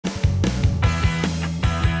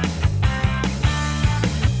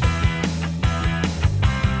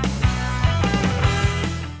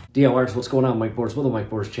DIYers, what's going on, Mike Boards? Welcome to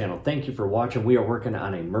Mike Boards channel. Thank you for watching. We are working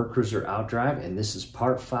on a Mercruiser outdrive, and this is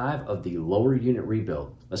part 5 of the lower unit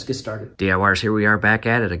rebuild. Let's get started. DIYers, here we are back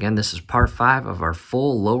at it again. This is part 5 of our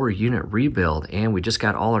full lower unit rebuild, and we just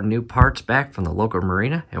got all our new parts back from the local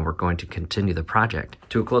marina, and we're going to continue the project.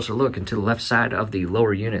 To a closer look, and to the left side of the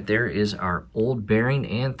lower unit, there is our old bearing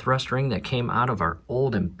and thrust ring that came out of our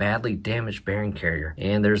old and badly damaged bearing carrier.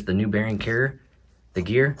 And there's the new bearing carrier, the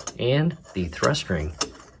gear, and the thrust ring.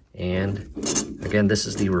 And again, this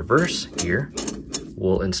is the reverse gear.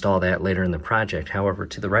 We'll install that later in the project. However,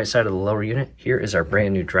 to the right side of the lower unit, here is our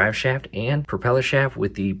brand new drive shaft and propeller shaft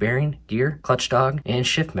with the bearing, gear, clutch dog, and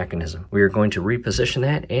shift mechanism. We are going to reposition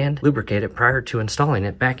that and lubricate it prior to installing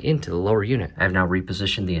it back into the lower unit. I've now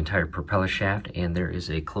repositioned the entire propeller shaft, and there is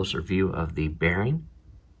a closer view of the bearing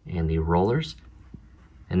and the rollers.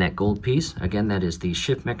 And that gold piece, again, that is the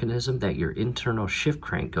shift mechanism that your internal shift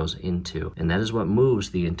crank goes into. And that is what moves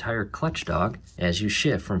the entire clutch dog as you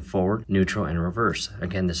shift from forward, neutral, and reverse.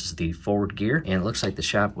 Again, this is the forward gear, and it looks like the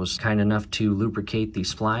shop was kind enough to lubricate the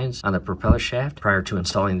splines on the propeller shaft prior to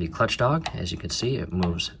installing the clutch dog. As you can see, it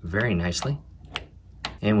moves very nicely.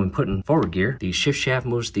 And when put in forward gear, the shift shaft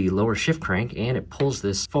moves the lower shift crank, and it pulls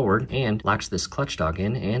this forward and locks this clutch dog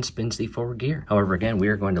in and spins the forward gear. However, again, we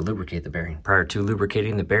are going to lubricate the bearing. Prior to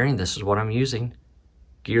lubricating the bearing, this is what I'm using.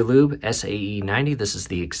 Gear Lube SAE 90. This is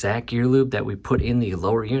the exact gear lube that we put in the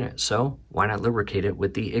lower unit. So why not lubricate it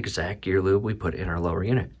with the exact gear lube we put in our lower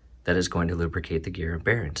unit? That is going to lubricate the gear and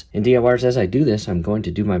bearings. And DIYers, as I do this, I'm going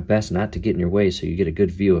to do my best not to get in your way so you get a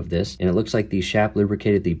good view of this. And it looks like the shaft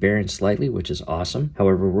lubricated the bearings slightly, which is awesome.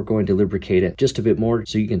 However, we're going to lubricate it just a bit more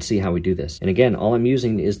so you can see how we do this. And again, all I'm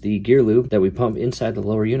using is the gear lube that we pump inside the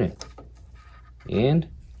lower unit. And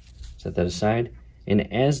set that aside.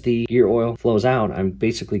 And as the gear oil flows out, I'm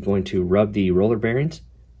basically going to rub the roller bearings.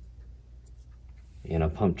 And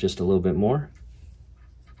I'll pump just a little bit more.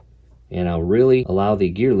 And I'll really allow the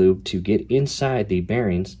gear lube to get inside the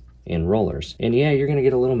bearings and rollers. And yeah, you're gonna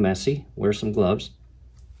get a little messy. Wear some gloves.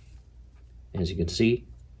 As you can see,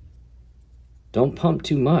 don't pump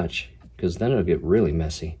too much because then it'll get really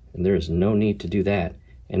messy. And there is no need to do that.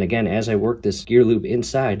 And again, as I work this gear lube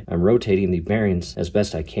inside, I'm rotating the bearings as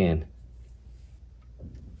best I can.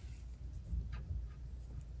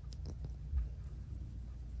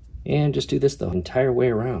 And just do this the entire way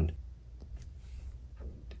around.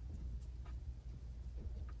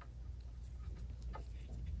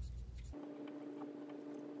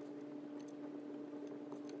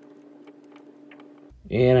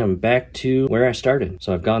 And I'm back to where I started.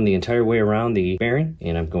 So I've gone the entire way around the bearing,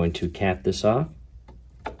 and I'm going to cap this off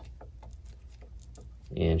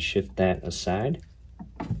and shift that aside.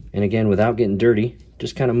 And again, without getting dirty,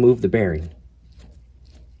 just kind of move the bearing.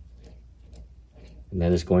 And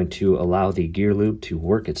that is going to allow the gear lube to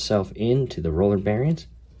work itself into the roller bearings.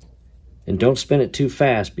 And don't spin it too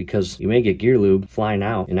fast because you may get gear lube flying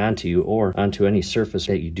out and onto you or onto any surface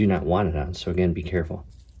that you do not want it on. So again, be careful.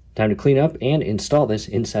 Time to clean up and install this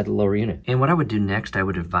inside the lower unit. And what I would do next, I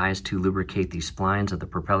would advise to lubricate the splines of the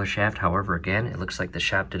propeller shaft. However, again, it looks like the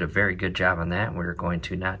shop did a very good job on that. We're going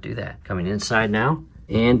to not do that. Coming inside now.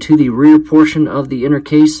 And to the rear portion of the inner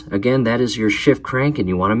case, again, that is your shift crank, and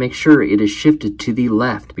you want to make sure it is shifted to the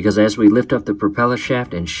left, because as we lift up the propeller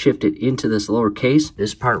shaft and shift it into this lower case,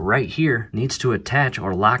 this part right here needs to attach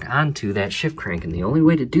or lock onto that shift crank. And the only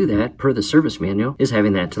way to do that, per the service manual, is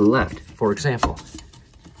having that to the left. For example,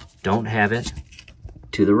 don't have it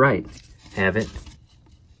to the right, have it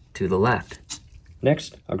to the left.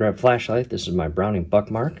 Next, I'll grab a flashlight. This is my Browning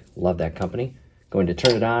Buckmark. Love that company. Going to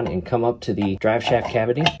turn it on and come up to the drive shaft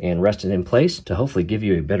cavity and rest it in place to hopefully give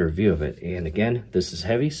you a better view of it. And again, this is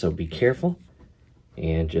heavy, so be careful.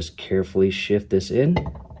 And just carefully shift this in.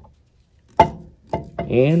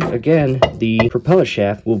 And again, the propeller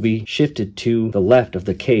shaft will be shifted to the left of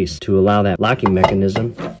the case to allow that locking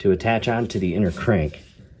mechanism to attach onto the inner crank.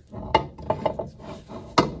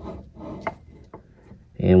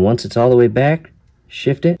 And once it's all the way back,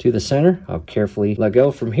 shift it to the center. I'll carefully let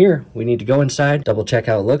go. From here, we need to go inside, double check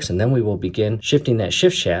how it looks, and then we will begin shifting that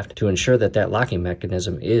shift shaft to ensure that that locking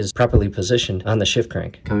mechanism is properly positioned on the shift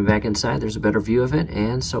crank. Coming back inside, there's a better view of it,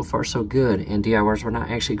 and so far so good. And DIYers, we're not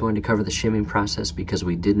actually going to cover the shimming process because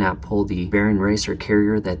we did not pull the bearing racer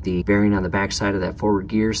carrier that the bearing on the back side of that forward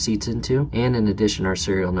gear seats into. And in addition, our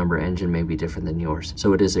serial number engine may be different than yours.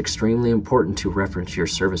 So it is extremely important to reference your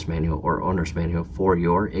service manual or owner's manual for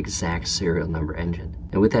your exact serial number engine.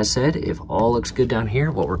 And with that said, if all looks good down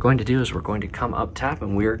here, what we're going to do is we're going to come up top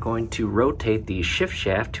and we're going to rotate the shift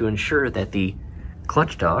shaft to ensure that the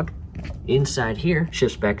clutch dog inside here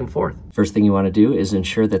shifts back and forth. First thing you want to do is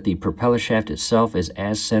ensure that the propeller shaft itself is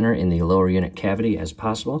as center in the lower unit cavity as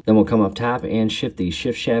possible. Then we'll come up top and shift the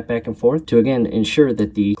shift shaft back and forth to again ensure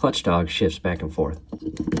that the clutch dog shifts back and forth,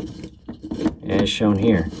 as shown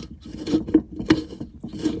here.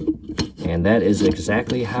 And that is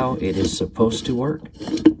exactly how it is supposed to work.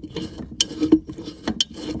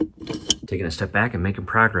 Taking a step back and making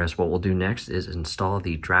progress, what we'll do next is install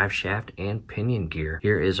the drive shaft and pinion gear.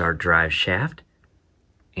 Here is our drive shaft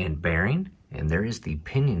and bearing, and there is the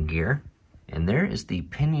pinion gear, and there is the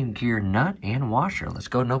pinion gear nut and washer. Let's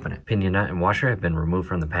go and open it. Pinion nut and washer have been removed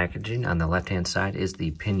from the packaging. On the left-hand side is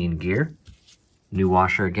the pinion gear. New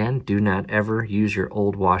washer again. Do not ever use your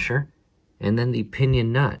old washer. And then the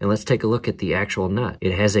pinion nut. And let's take a look at the actual nut.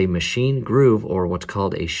 It has a machine groove, or what's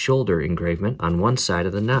called a shoulder engravement, on one side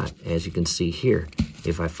of the nut, as you can see here.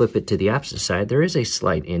 If I flip it to the opposite side, there is a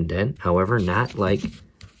slight indent, however, not like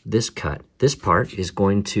this cut. This part is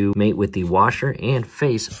going to mate with the washer and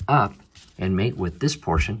face up and mate with this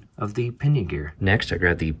portion of the pinion gear. Next, I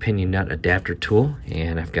grab the pinion nut adapter tool,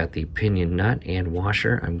 and I've got the pinion nut and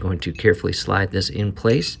washer. I'm going to carefully slide this in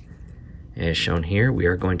place. As shown here, we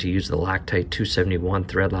are going to use the Loctite 271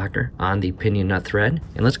 thread locker on the pinion nut thread.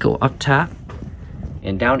 And let's go up top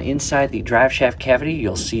and down inside the drive shaft cavity.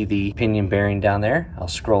 You'll see the pinion bearing down there. I'll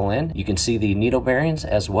scroll in. You can see the needle bearings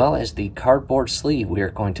as well as the cardboard sleeve. We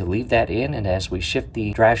are going to leave that in, and as we shift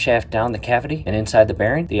the drive shaft down the cavity and inside the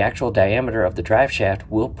bearing, the actual diameter of the drive shaft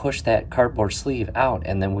will push that cardboard sleeve out,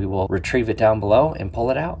 and then we will retrieve it down below and pull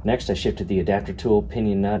it out. Next, I shifted the adapter tool,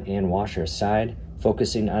 pinion nut, and washer aside,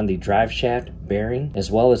 focusing on the drive shaft, bearing,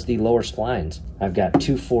 as well as the lower splines. I've got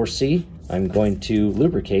 2,4C. I'm going to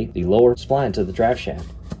lubricate the lower splines of the drive shaft.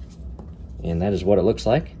 And that is what it looks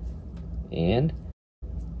like. And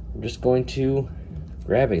I'm just going to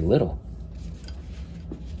grab a little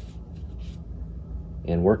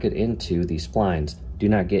and work it into the splines. Do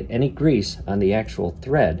not get any grease on the actual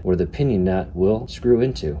thread where the pinion nut will screw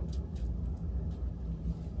into.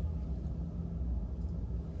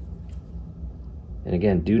 And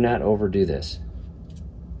again, do not overdo this.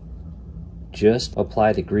 Just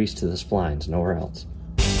apply the grease to the splines, nowhere else.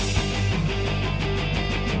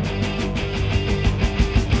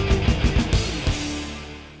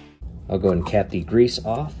 I'll go ahead and cap the grease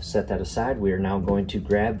off, set that aside. We are now going to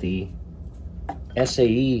grab the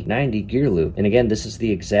SAE 90 gear lube. And again, this is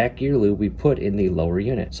the exact gear lube we put in the lower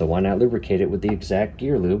unit. So why not lubricate it with the exact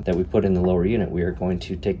gear lube that we put in the lower unit? We are going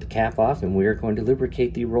to take the cap off and we are going to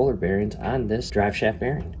lubricate the roller bearings on this drive shaft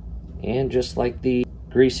bearing. And just like the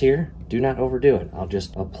grease here, do not overdo it. I'll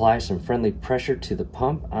just apply some friendly pressure to the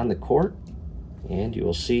pump on the quart and you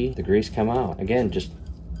will see the grease come out. Again, just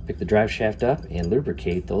pick the drive shaft up and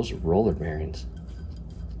lubricate those roller bearings.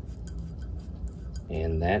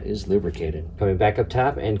 And that is lubricated. Coming back up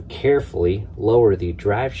top and carefully lower the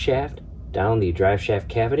drive shaft down the drive shaft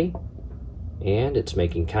cavity, and it's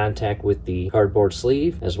making contact with the cardboard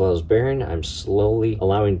sleeve as well as bearing. I'm slowly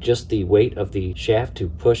allowing just the weight of the shaft to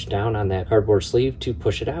push down on that cardboard sleeve to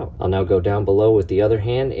push it out. I'll now go down below with the other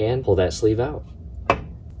hand and pull that sleeve out.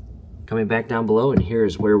 Coming back down below, and here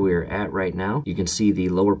is where we're at right now. You can see the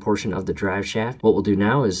lower portion of the drive shaft. What we'll do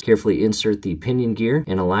now is carefully insert the pinion gear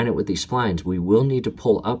and align it with the splines. We will need to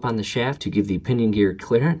pull up on the shaft to give the pinion gear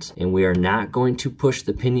clearance, and we are not going to push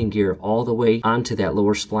the pinion gear all the way onto that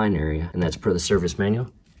lower spline area, and that's per the service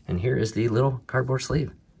manual. And here is the little cardboard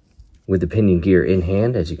sleeve. With the pinion gear in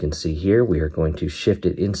hand, as you can see here, we are going to shift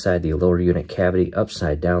it inside the lower unit cavity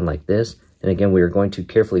upside down like this. And again, we are going to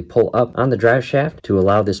carefully pull up on the drive shaft to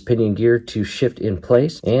allow this pinion gear to shift in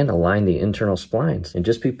place and align the internal splines. And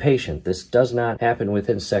just be patient. This does not happen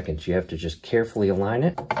within seconds. You have to just carefully align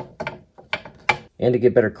it. And to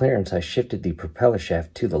get better clearance, I shifted the propeller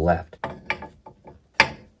shaft to the left.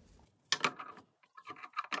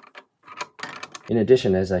 In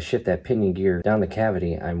addition, as I shift that pinion gear down the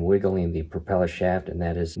cavity, I'm wiggling the propeller shaft, and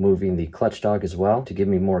that is moving the clutch dog as well to give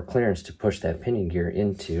me more clearance to push that pinion gear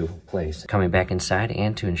into place. Coming back inside,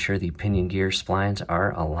 and to ensure the pinion gear splines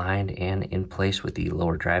are aligned and in place with the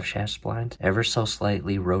lower drive shaft splines, ever so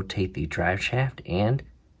slightly rotate the drive shaft, and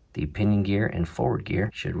the pinion gear and forward gear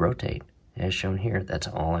should rotate. As shown here, that's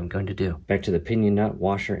all I'm going to do. Back to the pinion nut,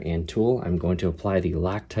 washer, and tool, I'm going to apply the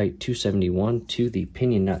Loctite 271 to the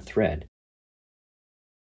pinion nut thread.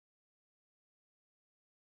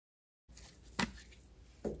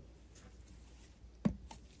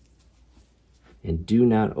 And do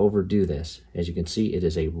not overdo this. As you can see, it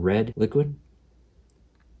is a red liquid.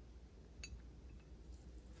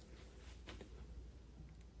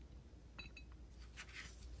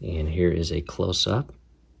 And here is a close-up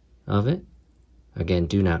of it. Again,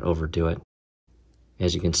 do not overdo it.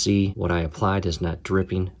 As you can see, what I applied is not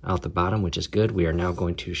dripping out the bottom, which is good. We are now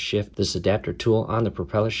going to shift this adapter tool on the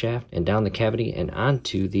propeller shaft and down the cavity and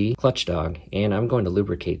onto the clutch dog. And I'm going to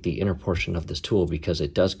lubricate the inner portion of this tool because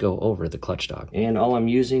it does go over the clutch dog. And all I'm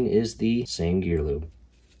using is the same gear lube.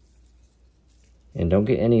 And don't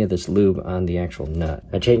get any of this lube on the actual nut.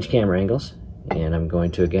 I changed camera angles, and I'm going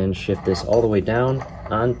to again shift this all the way down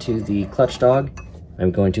onto the clutch dog.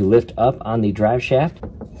 I'm going to lift up on the drive shaft.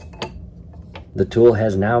 The tool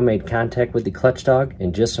has now made contact with the clutch dog,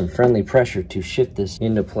 and just some friendly pressure to shift this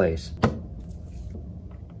into place.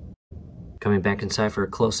 Coming back inside for a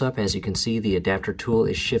close-up, as you can see, the adapter tool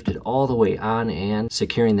is shifted all the way on and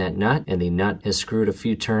securing that nut, and the nut has screwed a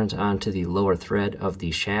few turns onto the lower thread of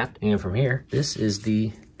the shaft. And from here, this is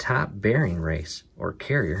the top bearing race or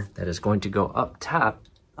carrier that is going to go up top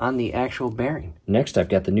on the actual bearing. Next, I've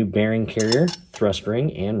got the new bearing carrier, thrust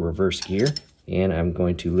ring, and reverse gear. And I'm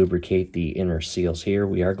going to lubricate the inner seals here.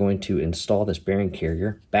 We are going to install this bearing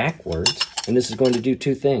carrier backwards. And this is going to do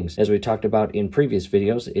two things. As we talked about in previous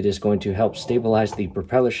videos, it is going to help stabilize the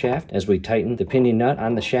propeller shaft as we tighten the pinion nut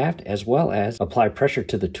on the shaft, as well as apply pressure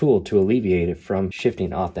to the tool to alleviate it from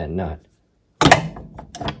shifting off that nut.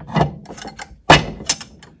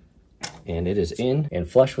 And it is in and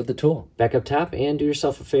flush with the tool. Back up top and do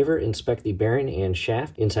yourself a favor, inspect the bearing and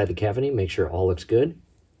shaft inside the cavity, make sure all looks good.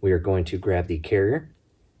 We are going to grab the carrier,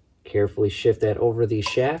 carefully shift that over the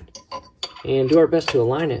shaft, and do our best to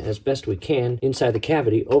align it as best we can inside the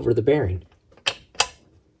cavity over the bearing.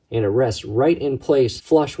 And it rests right in place,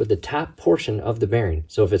 flush with the top portion of the bearing.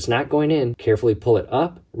 So if it's not going in, carefully pull it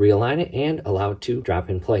up, realign it, and allow it to drop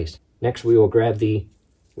in place. Next, we will grab the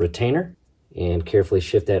retainer and carefully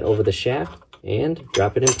shift that over the shaft and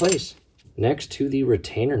drop it in place. Next to the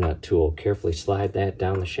retainer nut tool, carefully slide that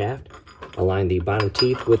down the shaft. Align the bottom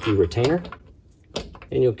teeth with the retainer,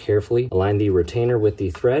 and you'll carefully align the retainer with the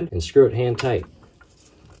thread and screw it hand tight.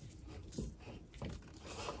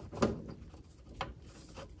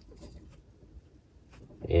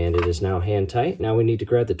 And it is now hand tight. Now we need to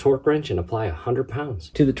grab the torque wrench and apply 100 pounds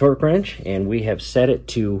to the torque wrench, and we have set it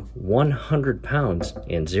to 100 pounds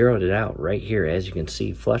and zeroed it out right here, as you can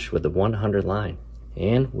see, flush with the 100 line.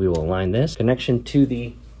 And we will align this connection to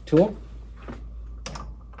the tool,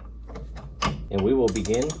 and we will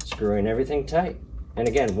begin screwing everything tight. And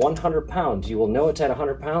again, 100 pounds. You will know it's at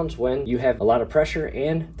 100 pounds when you have a lot of pressure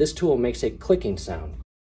and this tool makes a clicking sound.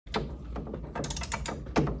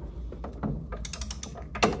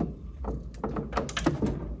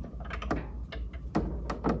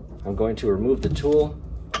 I'm going to remove the tool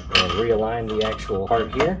and realign the actual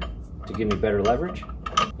part here to give me better leverage,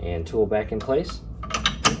 and tool back in place.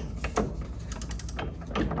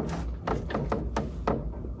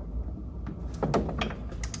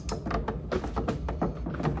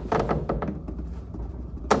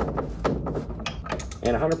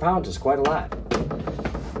 And 100 pounds is quite a lot.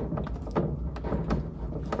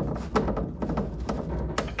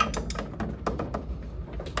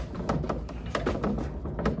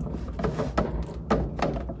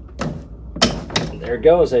 There it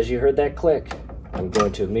goes, as you heard that click. I'm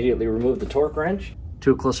going to immediately remove the torque wrench.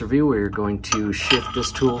 To a closer view, we're going to shift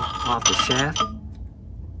this tool off the shaft.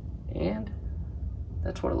 And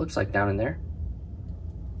that's what it looks like down in there.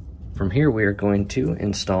 From here, we are going to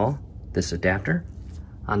install this adapter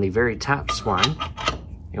on the very top spline,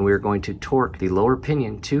 and we're going to torque the lower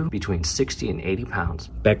pinion to between 60 and 80 pounds.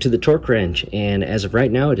 Back to the torque wrench, and as of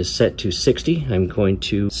right now it is set to 60. I'm going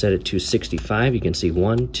to set it to 65. You can see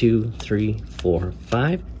 1, 2, 3, 4,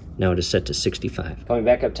 5. Now it is set to 65. Coming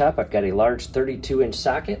back up top, I've got a large 32-inch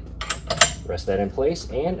socket. Rest that in place,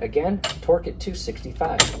 and again, torque it to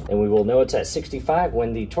 65. And we will know it's at 65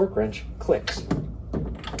 when the torque wrench clicks.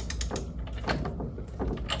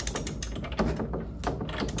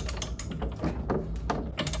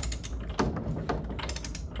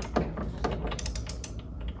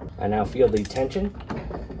 I now feel the tension.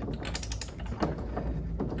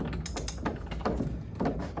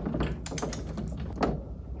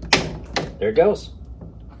 There it goes.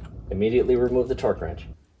 Immediately remove the torque wrench.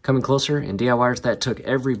 Coming closer, and DIYers, that took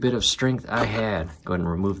every bit of strength I had. Go ahead and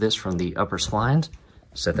remove this from the upper splines.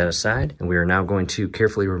 Set that aside, and we are now going to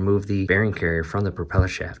carefully remove the bearing carrier from the propeller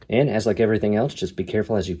shaft. And as like everything else, just be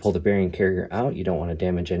careful as you pull the bearing carrier out. You don't want to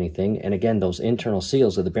damage anything. And again, those internal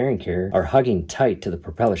seals of the bearing carrier are hugging tight to the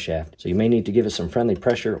propeller shaft, so you may need to give it some friendly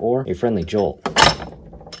pressure or a friendly jolt.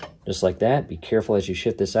 Just like that. Be careful as you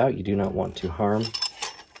shift this out. You do not want to harm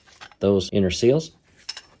those inner seals.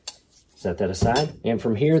 Set that aside. And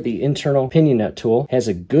from here, the internal pinion nut tool has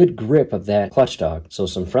a good grip of that clutch dog, so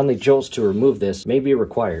some friendly jolts to remove this may be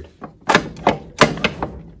required.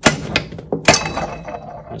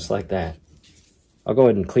 just like that. I'll go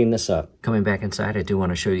ahead and clean this up. Coming back inside, I do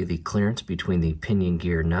want to show you the clearance between the pinion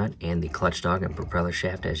gear nut and the clutch dog and propeller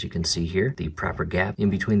shaft. As you can see here, the proper gap in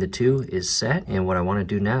between the two is set. And what I want to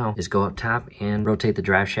do now is go up top and rotate the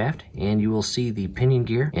drive shaft, and you will see the pinion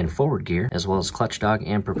gear and forward gear, as well as clutch dog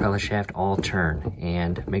and propeller shaft, all turn.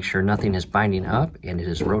 And make sure nothing is binding up and it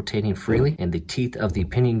is rotating freely, and the teeth of the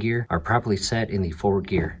pinion gear are properly set in the forward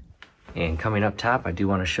gear. And coming up top, I do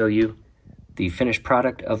want to show you the finished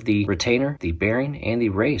product of the retainer, the bearing, and the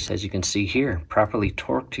race. As you can see here, properly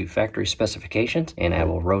torqued to factory specifications. And I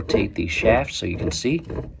will rotate the shaft so you can see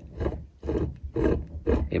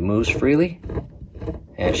it moves freely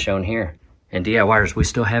as shown here. And DIYers, we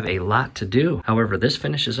still have a lot to do. However, this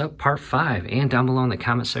finishes up part 5, and down below in the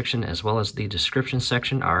comment section as well as the description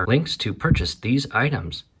section are links to purchase these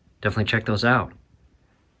items. Definitely check those out.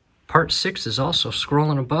 Part 6 is also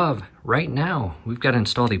scrolling above right now. We've got to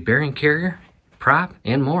install the bearing carrier, prop,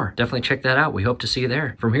 and more. Definitely check that out. We hope to see you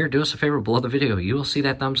there. From here, do us a favor below the video. You will see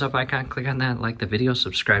that thumbs up icon. Click on that, like the video,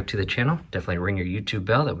 subscribe to the channel. Definitely ring your YouTube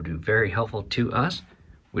bell. That would be very helpful to us.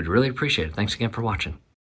 We'd really appreciate it. Thanks again for watching.